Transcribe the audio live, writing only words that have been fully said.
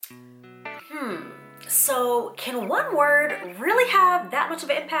So can one word really have that much of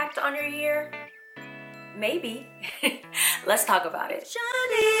an impact on your year? Maybe. Let's talk about it.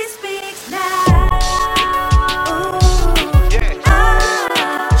 Shani speaks now. Ooh.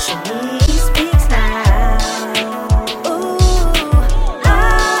 Yeah. Shani speaks now. Ooh.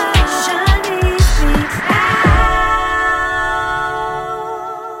 Shani speaks now.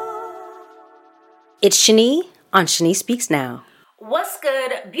 It's Shani on Shani Speaks Now. What's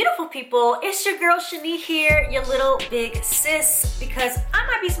good, beautiful people? It's your girl Shani here, your little big sis, because I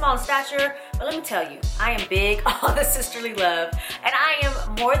might be small in stature, but let me tell you, I am big on the sisterly love, and I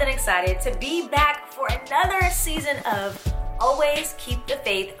am more than excited to be back for another season of Always Keep the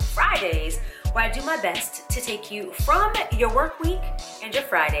Faith Fridays, where I do my best to take you from your work week and your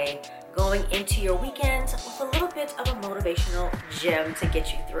Friday, going into your weekend with a little bit of a motivational gem to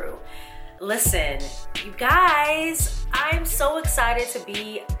get you through. Listen, you guys, I'm so excited to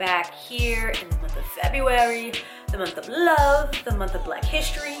be back here in the month of February, the month of love, the month of Black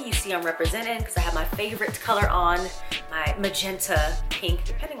History. You see I'm represented because I have my favorite color on, my magenta pink,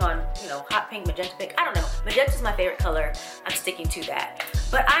 depending on, hot pink, magenta pink. I don't know. Magenta is my favorite color. I'm sticking to that.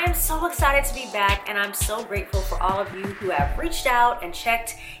 But I am so excited to be back, and I'm so grateful for all of you who have reached out and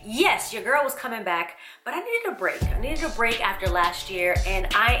checked. Yes, your girl was coming back, but I needed a break. I needed a break after last year, and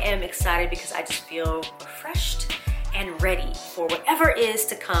I am excited because I just feel refreshed and ready for whatever is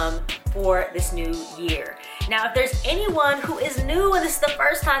to come for this new year. Now, if there's anyone who is new and this is the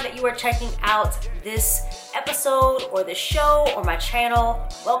first time that you are checking out this episode or the show or my channel,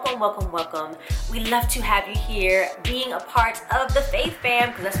 welcome, welcome, welcome. We love to have you here being a part of the Faith Fam,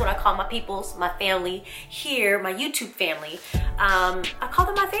 because that's what I call my peoples, my family here, my YouTube family. I call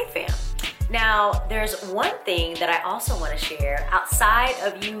them my Faith Fam. Now, there's one thing that I also want to share outside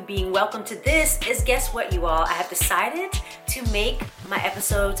of you being welcome to this is, guess what, you all? I have decided to make my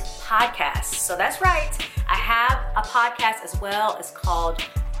episodes podcasts. So that's right. I have a podcast as well. It's called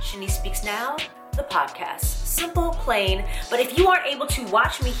Shani Speaks Now, the podcast. Simple, plain. But if you aren't able to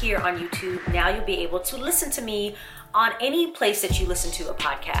watch me here on YouTube, now you'll be able to listen to me on any place that you listen to a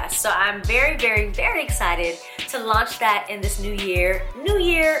podcast. So I'm very, very, very excited to launch that in this new year. New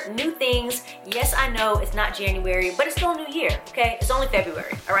year, new things. Yes, I know it's not January, but it's still a new year, okay? It's only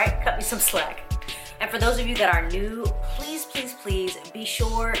February, all right? Cut me some slack. And for those of you that are new, please, please, please be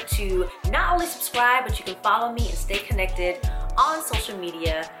sure to not only subscribe, but you can follow me and stay connected on social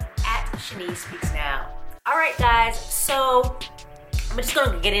media at Shani Speaks Now. All right, guys, so I'm just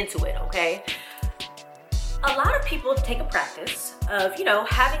gonna get into it, okay? A lot of people take a practice of,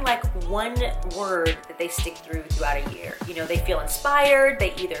 having like one word that they stick throughout a year. They feel inspired,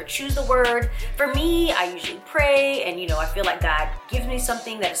 they either choose the word. For me, I usually pray and, I feel like God gives me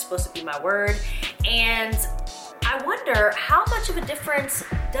something that is supposed to be my word. And I wonder how much of a difference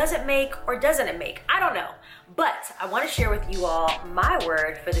does it make or doesn't it make? I don't know. But I want to share with you all my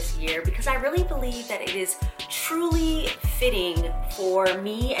word for this year because I really believe that it is truly fitting for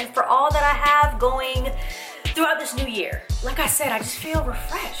me and for all that I have going throughout this new year. Like I said, I just feel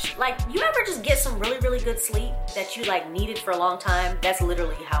refreshed. Like, you ever just get some really, really good sleep that you needed for a long time? That's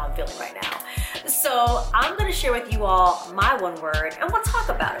literally how I'm feeling right now. So I'm gonna share with you all my one word and we'll talk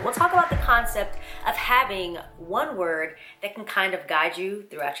about it. We'll talk about the concept of having one word that can kind of guide you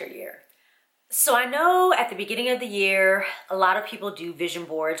throughout your year. So I know at the beginning of the year, a lot of people do vision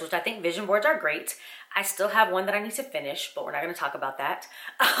boards, which I think vision boards are great. I still have one that I need to finish, but we're not going to talk about that.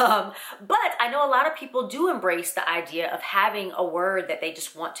 But I know a lot of people do embrace the idea of having a word that they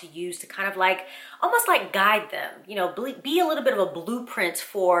just want to use to kind of almost guide them, be a little bit of a blueprint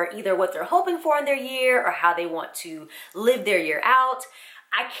for either what they're hoping for in their year or how they want to live their year out.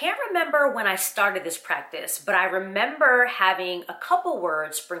 I can't remember when I started this practice, but I remember having a couple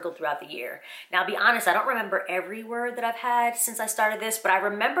words sprinkled throughout the year. Now, I'll be honest, I don't remember every word that I've had since I started this, but I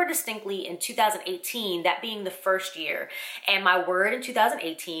remember distinctly in 2018, that being the first year. And my word in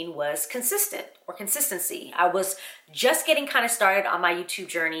 2018 was consistent or consistency. I was just getting kind of started on my YouTube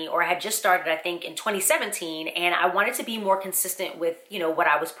journey, or I had just started, I think, in 2017, and I wanted to be more consistent with, what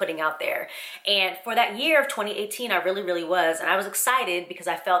I was putting out there. And for that year of 2018, I really, really was, and I was excited because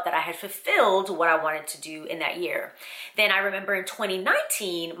I felt that I had fulfilled what I wanted to do in that year. Then I remember in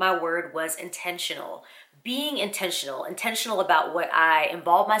 2019, my word was intentional. Being intentional about what I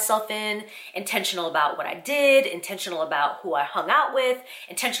involved myself in, intentional about what I did, intentional about who I hung out with,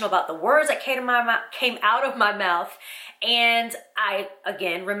 intentional about the words that came out of my mouth. And I,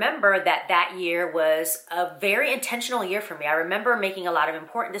 again, remember that year was a very intentional year for me. I remember making a lot of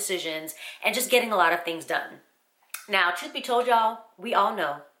important decisions and just getting a lot of things done. Now, truth be told, y'all, we all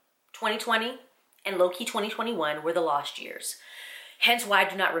know 2020 and low-key 2021 were the lost years. Hence why I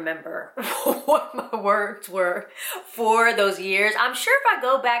do not remember what my words were for those years. I'm sure if I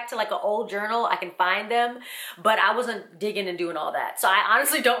go back to like an old journal, I can find them, but I wasn't digging and doing all that. So I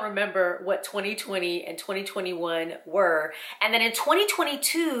honestly don't remember what 2020 and 2021 were. And then in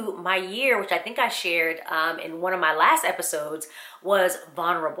 2022, my year, which I think I shared in one of my last episodes, was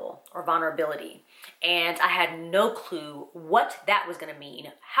vulnerable or vulnerability. And I had no clue what that was gonna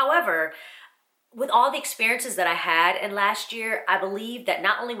mean. However, with all the experiences that I had in last year, I believe that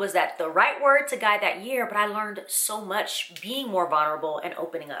not only was that the right word to guide that year, but I learned so much being more vulnerable and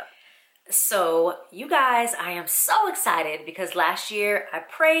opening up. So you guys, I am so excited because last year I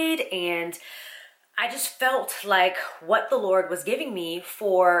prayed and I just felt like what the Lord was giving me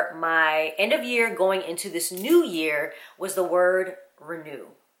for my end of year going into this new year was the word renew.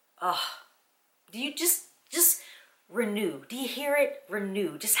 Oh, do you just renew? Do you hear it?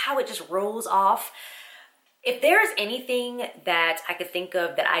 Renew. Just how it just rolls off. If there is anything that I could think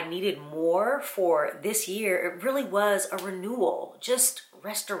of that I needed more for this year, it really was a renewal, just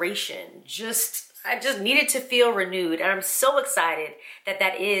restoration. I just needed to feel renewed. And I'm so excited that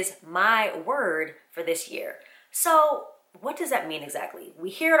that is my word for this year. So what does that mean exactly? We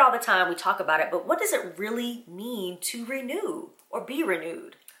hear it all the time, we talk about it, but what does it really mean to renew or be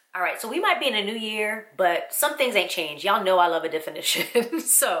renewed? All right, so we might be in a new year, but some things ain't changed. Y'all know I love a definition.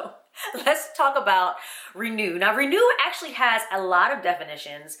 So let's talk about renew. Now, renew actually has a lot of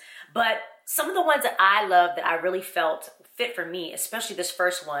definitions, but some of the ones that I love that I really felt fit for me, especially this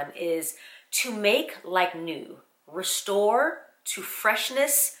first one, is to make like new, restore to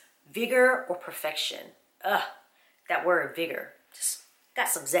freshness, vigor, or perfection. That word vigor, just got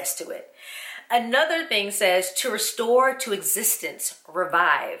some zest to it. Another thing says to restore to existence,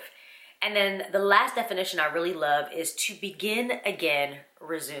 revive. And then the last definition I really love is to begin again,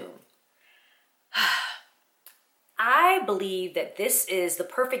 resume. I believe that this is the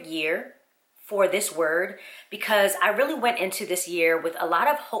perfect year for this word because I really went into this year with a lot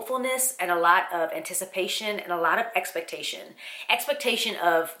of hopefulness and a lot of anticipation and a lot of expectation. Expectation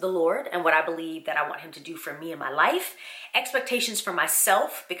of the Lord and what I believe that I want him to do for me in my life. Expectations for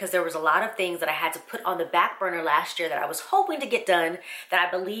myself because there was a lot of things that I had to put on the back burner last year that I was hoping to get done that I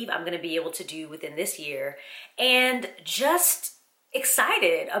believe I'm going to be able to do within this year. And just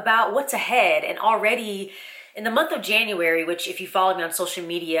excited about what's ahead. And already in the month of January, which if you follow me on social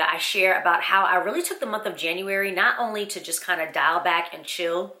media, I share about how I really took the month of January not only to just kind of dial back and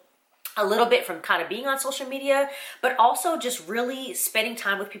chill a little bit from kind of being on social media, but also just really spending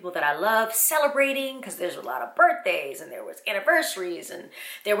time with people that I love, celebrating, because there's a lot of birthdays and there was anniversaries and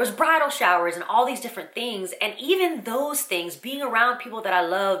there was bridal showers and all these different things. And even those things, being around people that I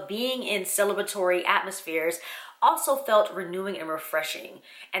love, being in celebratory atmospheres, also felt renewing and refreshing.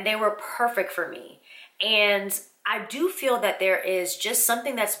 And they were perfect for me. And I do feel that there is just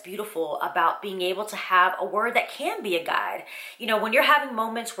something that's beautiful about being able to have a word that can be a guide. You know, when you're having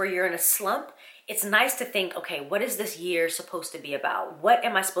moments where you're in a slump, it's nice to think, okay, what is this year supposed to be about? What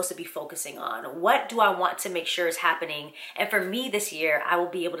am I supposed to be focusing on? What do I want to make sure is happening? And for me this year, I will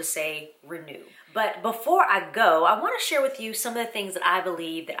be able to say renew. But before I go, I want to share with you some of the things that I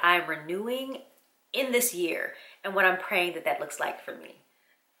believe that I'm renewing in this year and what I'm praying that that looks like for me.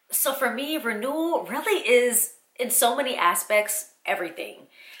 So for me, renewal really is, in so many aspects, everything.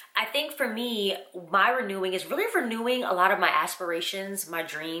 I think for me, my renewing is really renewing a lot of my aspirations, my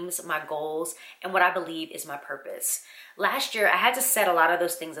dreams, my goals, and what I believe is my purpose. Last year, I had to set a lot of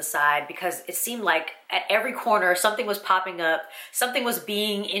those things aside because it seemed like at every corner, something was popping up, something was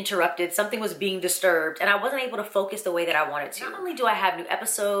being interrupted, something was being disturbed, and I wasn't able to focus the way that I wanted to. Not only do I have new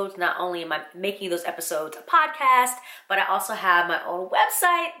episodes, not only am I making those episodes a podcast, but I also have my own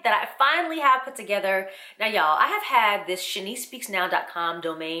website that I finally have put together. Now, y'all, I have had this ShaniceSpeaksNow.com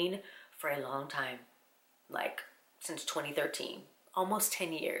domain for a long time, like since 2013, almost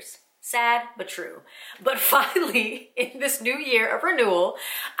 10 years. Sad, but true. But finally, in this new year of renewal,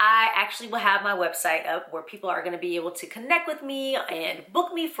 I actually will have my website up where people are going to be able to connect with me and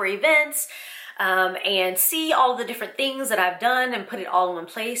book me for events and see all the different things that I've done and put it all in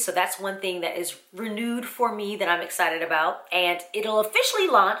place. So that's one thing that is renewed for me that I'm excited about. And it'll officially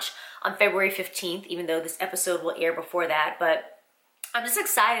launch on February 15th, even though this episode will air before that. But I'm just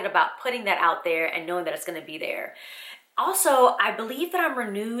excited about putting that out there and knowing that it's going to be there. Also, I believe that I'm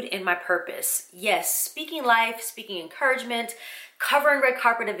renewed in my purpose. Yes, speaking life, speaking encouragement, covering red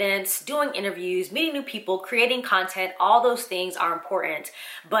carpet events, doing interviews, meeting new people, creating content, all those things are important.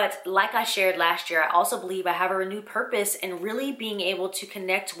 But like I shared last year, I also believe I have a renewed purpose in really being able to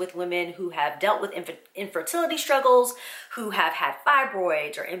connect with women who have dealt with infertility struggles, who have had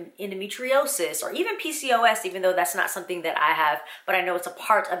fibroids or endometriosis or even PCOS, even though that's not something that I have, but I know it's a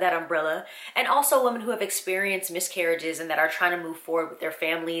part of that umbrella. And also women who have experienced miscarriages and that are trying to move forward with their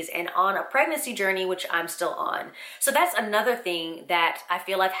families and on a pregnancy journey, which I'm still on. So that's another thing that I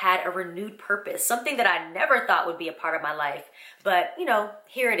feel I've had a renewed purpose, something that I never thought would be a part of my life. But,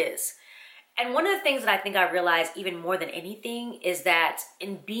 here it is. And one of the things that I think I realized even more than anything is that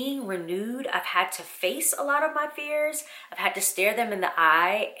in being renewed, I've had to face a lot of my fears. I've had to stare them in the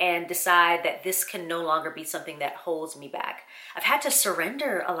eye and decide that this can no longer be something that holds me back. I've had to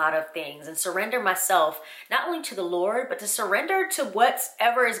surrender a lot of things and surrender myself, not only to the Lord, but to surrender to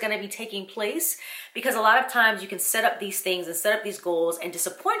whatever is going to be taking place. Because a lot of times you can set up these things and set up these goals and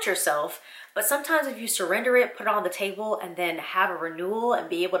disappoint yourself. But sometimes if you surrender it, put it on the table, and then have a renewal and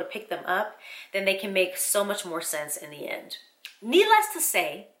be able to pick them up, then they can make so much more sense in the end. Needless to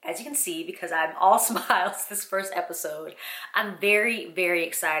say, as you can see, because I'm all smiles this first episode, I'm very, very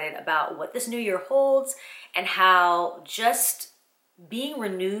excited about what this new year holds and how just being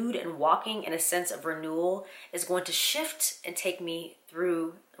renewed and walking in a sense of renewal is going to shift and take me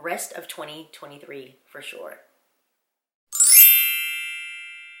through the rest of 2023 for sure.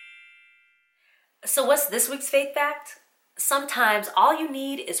 So what's this week's faith fact? Sometimes all you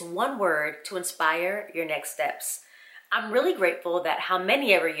need is one word to inspire your next steps. I'm really grateful that how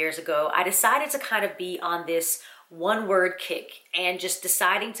many ever years ago I decided to kind of be on this one word kick and just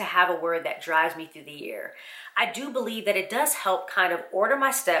deciding to have a word that drives me through the year. I do believe that it does help kind of order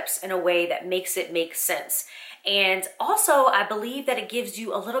my steps in a way that makes it make sense. And also I believe that it gives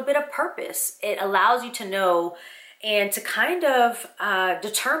you a little bit of purpose. It allows you to know and to kind of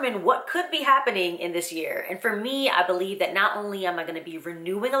determine what could be happening in this year. And for me, I believe that not only am I going to be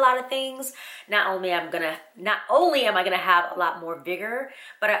renewing a lot of things, not only am I going to have a lot more vigor,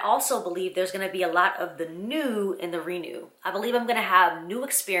 but I also believe there's going to be a lot of the new in the renew. I believe I'm going to have new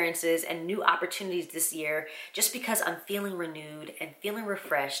experiences and new opportunities this year just because I'm feeling renewed and feeling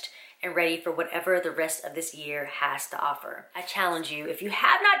refreshed and ready for whatever the rest of this year has to offer. I challenge you, if you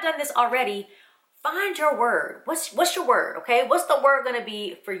have not done this already, find your word. What's your word, okay? What's the word gonna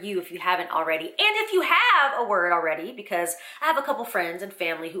be for you if you haven't already? And if you have a word already, because I have a couple friends and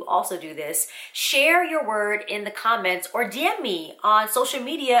family who also do this, share your word in the comments or DM me on social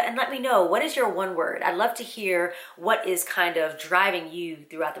media and let me know, what is your one word? I'd love to hear what is kind of driving you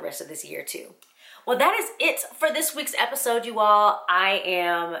throughout the rest of this year too. Well, that is it for this week's episode, you all. I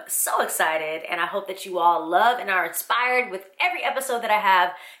am so excited, and I hope that you all love and are inspired with every episode that I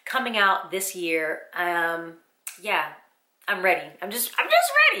have coming out this year. I'm ready. I'm just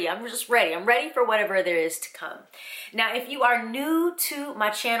ready. I'm ready for whatever there is to come. Now, if you are new to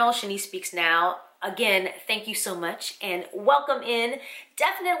my channel, Shani Speaks Now, again, thank you so much and welcome in.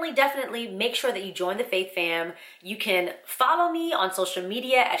 Definitely make sure that you join the Faith Fam. You can follow me on social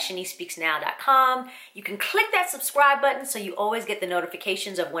media at shanispeaksnow.com. You can click that subscribe button so you always get the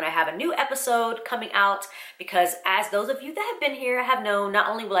notifications of when I have a new episode coming out, because as those of you that have been here have known, not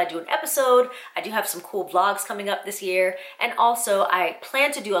only will I do an episode, I do have some cool vlogs coming up this year, and also I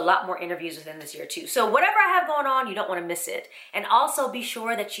plan to do a lot more interviews within this year too. So whatever I have going on, you don't want to miss it. And also be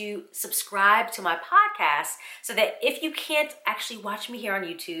sure that you subscribe to my podcast so that if you can't actually watch me here on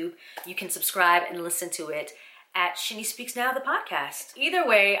YouTube, you can subscribe and listen to it at Shani Speaks Now, the podcast. Either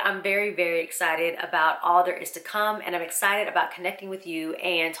way, I'm very, very excited about all there is to come, and I'm excited about connecting with you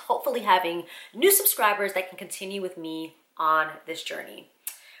and hopefully having new subscribers that can continue with me on this journey.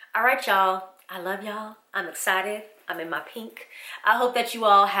 All right, y'all. I love y'all. I'm excited. I'm in my pink. I hope that you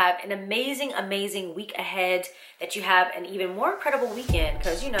all have an amazing, amazing week ahead, that you have an even more incredible weekend,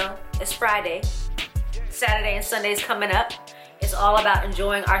 because, it's Friday. Saturday and Sunday is coming up. It's all about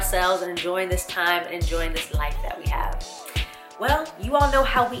enjoying ourselves and enjoying this time and enjoying this life that we have. Well, you all know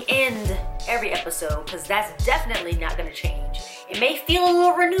how we end every episode, because that's definitely not going to change. It may feel a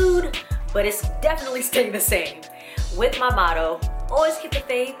little renewed, but it's definitely staying the same. With my motto, always keep the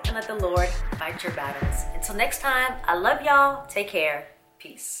faith and let the Lord fight your battles. Until next time, I love y'all. Take care.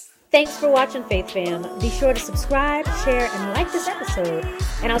 Peace. Thanks for watching, Faith Fam. Be sure to subscribe, share, and like this episode.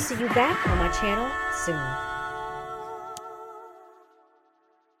 And I'll see you back on my channel soon.